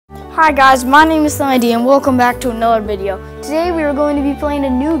Hi guys, my name is Sandy and welcome back to another video. Today we are going to be playing a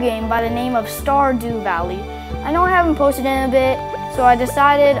new game by the name of Stardew Valley. I know I haven't posted in a bit, so I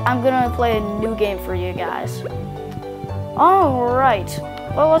decided I'm going to play a new game for you guys. Alright,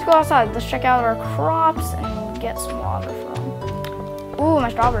 well let's go outside. Let's check out our crops and get some water from them. Ooh, my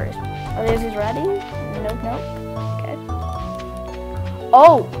strawberries. Are these ready? Nope, nope. Okay.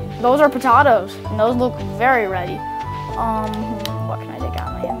 Oh, those are potatoes and those look very ready. What can I take out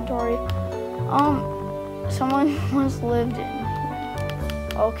of my inventory? Someone once lived in here.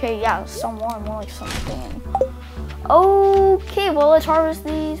 Okay, yeah, someone, more like something. Okay, well, let's harvest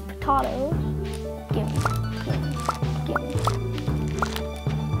these potatoes. Gimme.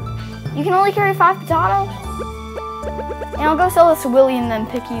 You can only carry 5 potatoes? And I'll go sell this to Willie and then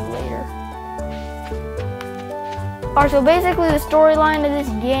pick you later. Alright, so basically the storyline of this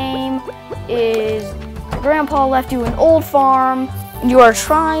game is Grandpa left you an old farm, and you are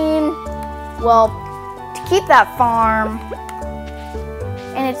trying, well, to keep that farm,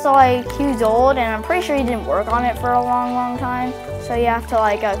 and it's like he's old, and I'm pretty sure he didn't work on it for a long time, so you have to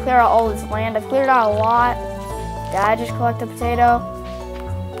like clear out all this land. I've cleared out a lot. Did I just collect a potato?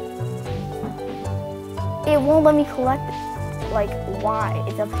 It won't let me collect it. Like, why?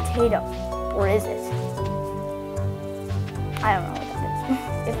 It's a potato, or is it? I don't know what that is,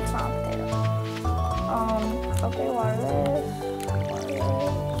 if it's not a potato. Okay, water this, water this,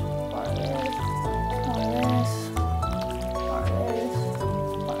 water this, water this, water this,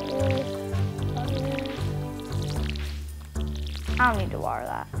 water this. I don't need to water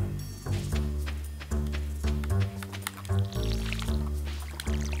that.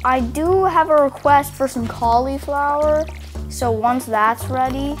 I do have a request for some cauliflower, so once that's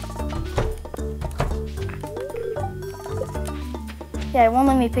ready, yeah, it won't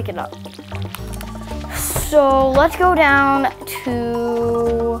let me pick it up. So let's go down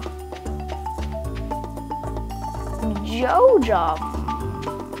to Joja.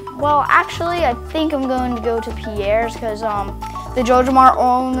 Well, actually, I think I'm going to go to Pierre's because the Jojamart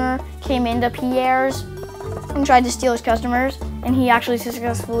owner came into Pierre's and tried to steal his customers, and he actually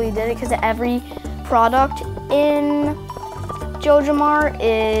successfully did it because every product in Jojamart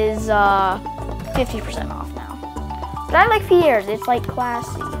is 50% off now. But I like Pierre's. It's like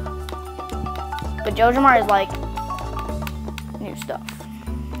classy. But Jojamart is like new stuff.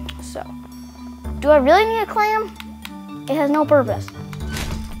 So, do I really need a clam? It has no purpose.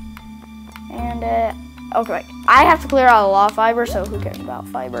 And, okay, I have to clear out a lot of fiber, so who cares about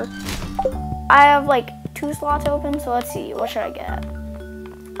fiber? I have like 2 slots open, so let's see, what should I get?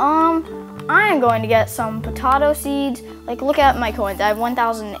 I am going to get some potato seeds. Like, look at my coins, I have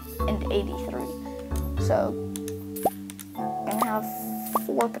 1,083. So, I'm gonna have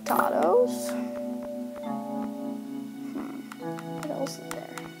 4 potatoes. What else is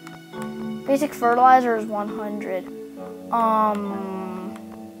there? Basic fertilizer is 100.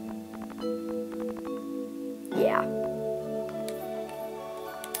 Yeah.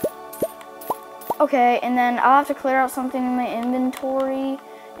 Okay, and then I'll have to clear out something in my inventory,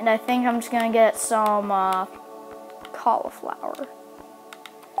 and I think I'm just gonna get some cauliflower.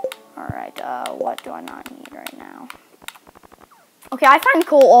 Alright, what do I not need right now? Okay, I find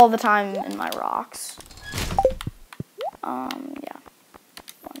coal all the time in my rocks. Yeah.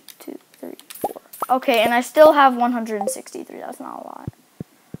 1, 2, 3, 4. Okay, and I still have 163. That's not a lot.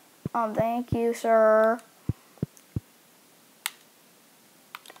 Thank you, sir.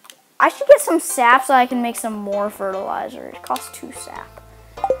 I should get some sap so I can make some more fertilizer. It costs 2 sap.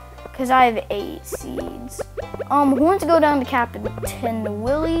 Because I have 8 seeds. Who wants to go down to Captain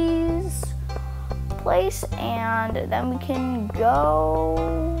Willie's place, and then we can go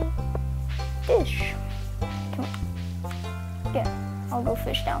fish. Yeah, I'll go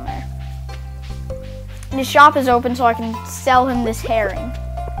fish down there. And his shop is open so I can sell him this herring.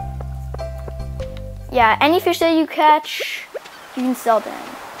 Yeah, any fish that you catch, you can sell to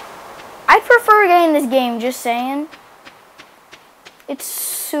him. I prefer getting this game, just saying. It's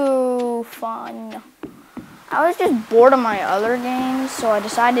so fun. I was just bored of my other games, so I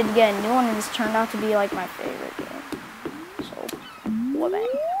decided to get a new one, and this turned out to be like my favorite game. So, wha-bang.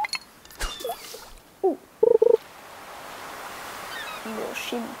 Ooh. A little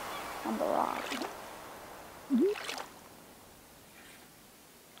shimmy on the rock.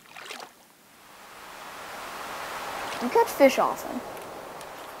 You catch fish often.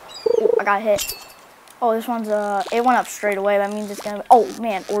 Ooh, I got hit. Oh, this one's it went up straight away. That means it's gonna. Oh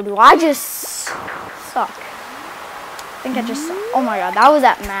man, or do I just suck? I think I just suck. Oh my god, that was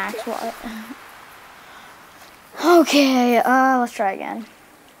at max. What? Okay, let's try again.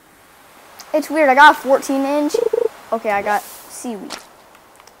 It's weird. I got a 14-inch. Okay, I got seaweed.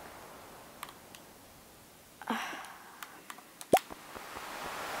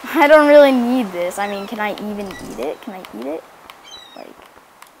 I don't really need this. I mean, can I even eat it? Can I eat it? Like,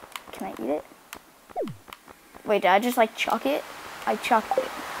 can I eat it? Wait, did I just like chuck it? I chucked it.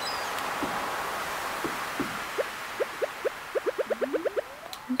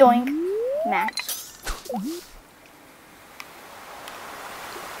 Doink. Max.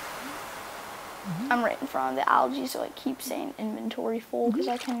 I'm right in front of the algae, so I keep saying inventory full because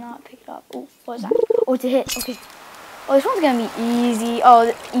I cannot pick it up. Oh, what is that? Oh, it's a hit. Okay. Oh, this one's gonna be easy.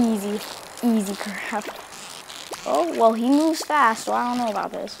 Oh, easy. Easy crap. Oh, well, he moves fast, so I don't know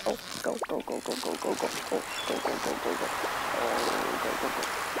about this. Oh, go, go, go, go, go, go, go. Oh, go, go, go, go, go. Oh, go, go, go.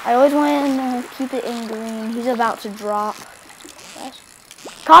 I always want to keep it in green. He's about to drop. Yes.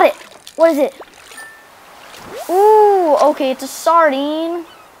 Caught it! What is it? Ooh, okay, it's a sardine.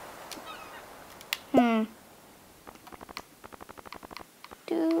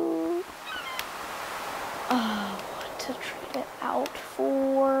 Dude. Oh, what to trade it out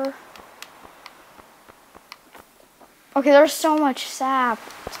for? Okay, there's so much sap.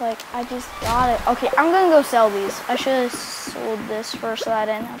 It's like, I just got it. Okay, I'm gonna go sell these. I should have sold this first so I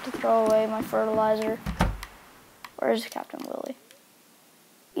didn't have to throw away my fertilizer. Where's Captain Willie?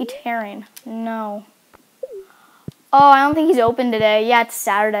 Eat herring. No. Oh, I don't think he's open today. Yeah, it's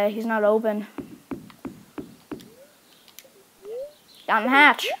Saturday. He's not open. Down the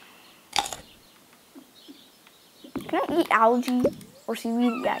hatch. Can I eat algae or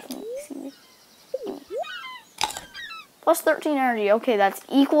seaweed? Yeah, I can eat seaweed. Plus 13 energy. Okay, that's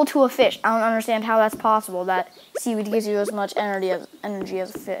equal to a fish. I don't understand how that's possible. That seaweed gives you as much energy as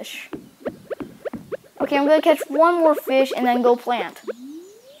a fish. Okay, I'm gonna catch one more fish and then go plant.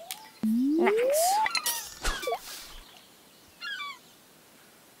 Nice.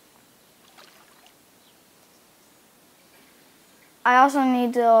 I also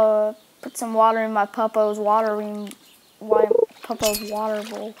need to put some water in my Puppo's water bowl.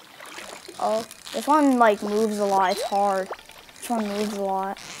 Oh, this one like moves a lot. It's hard. This one moves a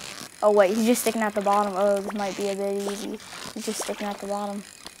lot. Oh wait, he's just sticking at the bottom. Oh, this might be a bit easy. He's just sticking at the bottom.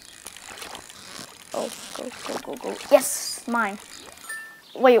 Oh, go, go, go, go. Yes, mine.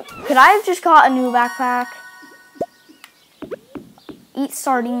 Wait, could I have just caught a new backpack? Eat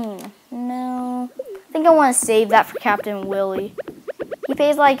sardine. No. I think I want to save that for Captain Willie. He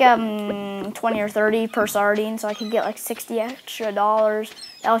pays like 20 or 30 per sardine, so I could get like $60 extra.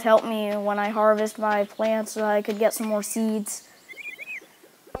 That would help me when I harvest my plants so I could get some more seeds.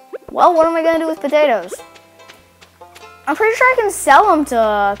 Well, what am I going to do with potatoes? I'm pretty sure I can sell them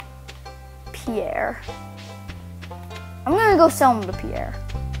to Pierre. I'm going to go sell them to Pierre.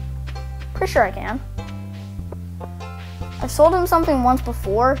 Pretty sure I can. I've sold him something once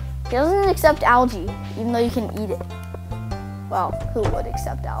before. He doesn't accept algae, even though you can eat it. Well, who would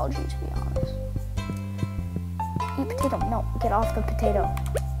accept algae, to be honest? Eat potato. No, get off the potato.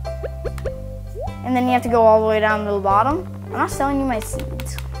 And then you have to go all the way down to the bottom. I'm not selling you my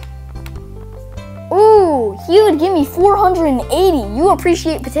seeds. Ooh, he would give me 480. You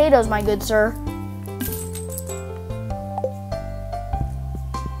appreciate potatoes, my good sir.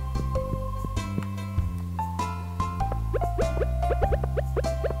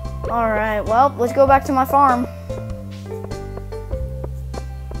 Alright, well, let's go back to my farm.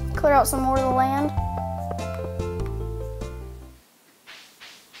 Clear out some more of the land.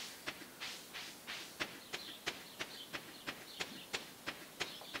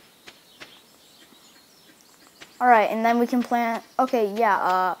 Alright, and then we can plant. Okay,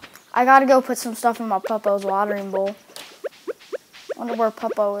 yeah, I gotta go put some stuff in my Puppo's watering bowl. Wonder where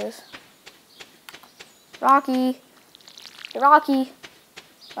Puppo is. Rocky. Hey, Rocky.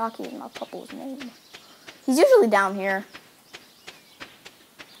 Rocky is my Puppo's name. He's usually down here.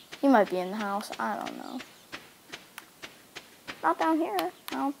 He might be in the house. I don't know. Not down here.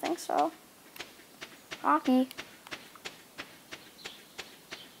 I don't think so. Rocky.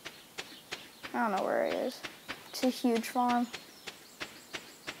 I don't know where he is. It's a huge farm.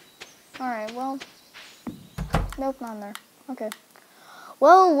 Alright, well. Nope, not in there. Okay.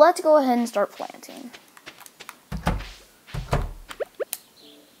 Well, let's go ahead and start planting.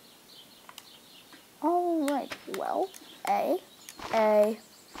 Alright, well, A,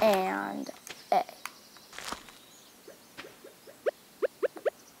 and A.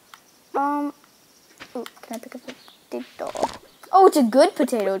 Ooh, can I pick up a potato? Oh, it's a good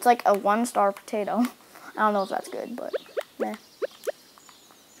potato. It's like a 1-star potato. I don't know if that's good, but meh.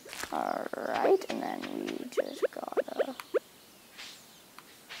 Alright, and then we just gotta...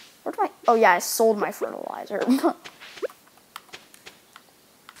 Where'd my... Oh, yeah, I sold my fertilizer.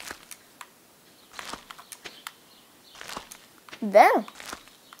 There.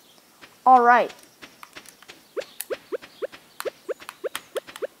 Alright.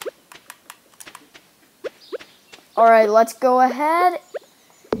 Alright, let's go ahead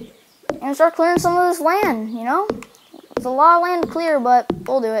and start clearing some of this land, you know? It's a lot of land to clear, but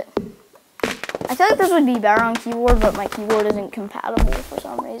we'll do it. I feel like this would be better on keyboard, but my keyboard isn't compatible for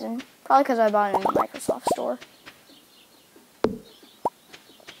some reason. Probably because I bought it in the Microsoft Store.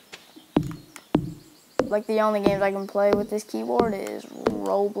 Like, the only games I can play with this keyboard is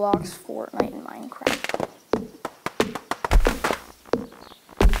Roblox, Fortnite, and Minecraft.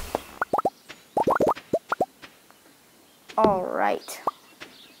 Alright.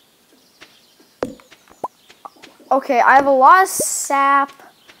 Okay, I have a lot of sap,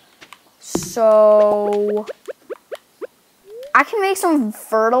 so I can make some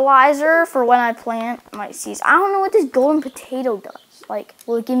fertilizer for when I plant my seeds. I don't know what this golden potato does. Like,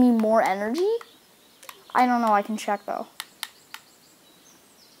 will it give me more energy? I don't know, I can check though.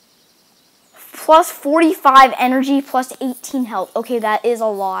 Plus 45 energy, plus 18 health. Okay, that is a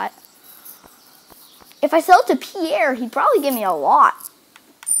lot. If I sell it to Pierre, he'd probably give me a lot.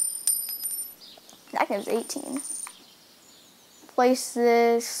 That gives 18. Place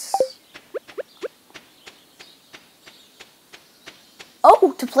this.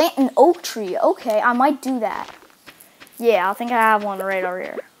 Oh, to plant an oak tree. Okay, I might do that. Yeah, I think I have one right over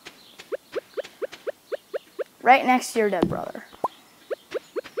here. Right next to your dead brother.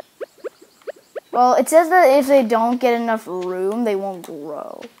 Well, it says that if they don't get enough room, they won't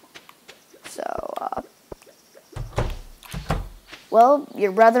grow. So, well,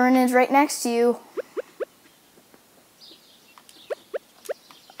 your brethren is right next to you.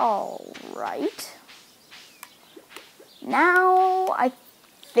 Alright. Now, I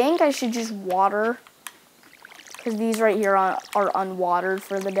think I should just water. Because these right here are unwatered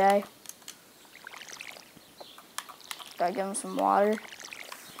for the day. Gotta give them some water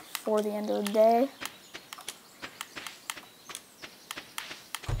for the end of the day.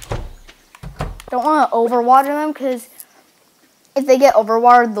 Don't want to overwater them because if they get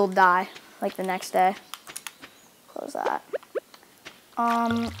overwatered, they'll die like the next day. Close that.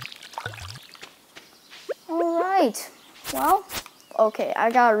 Alright. Well, okay,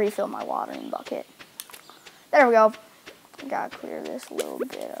 I gotta refill my watering bucket. There we go. I gotta clear this little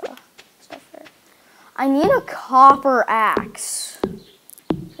bit of stuff there. I need a copper axe.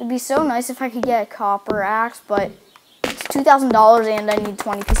 It'd be so nice if I could get a copper axe, but it's $2,000 and I need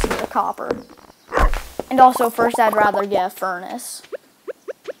 20 pieces of copper. And also, first I'd rather get a furnace.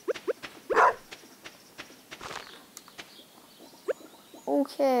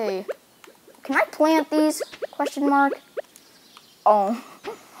 Okay. Can I plant these? Question mark. Oh.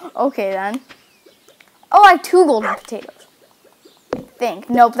 Okay then. Oh, I have 2 golden potatoes. I think.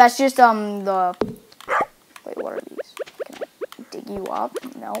 Nope, that's just the. Wait, what are these? Can I dig you up?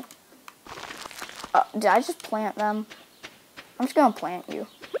 Nope. Did I just plant them? I'm just gonna plant you.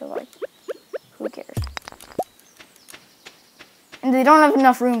 So, like, who cares? And they don't have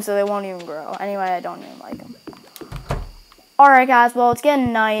enough room, so they won't even grow. Anyway, I don't even like them. Alright, guys. Well, it's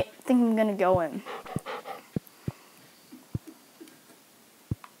getting night. I think I'm gonna go in.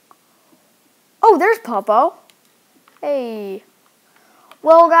 Oh, there's Popo. Hey.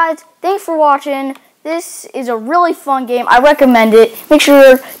 Well, guys, thanks for watching. This is a really fun game. I recommend it. Make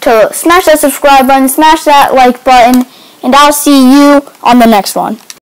sure to smash that subscribe button, smash that like button, and I'll see you on the next one.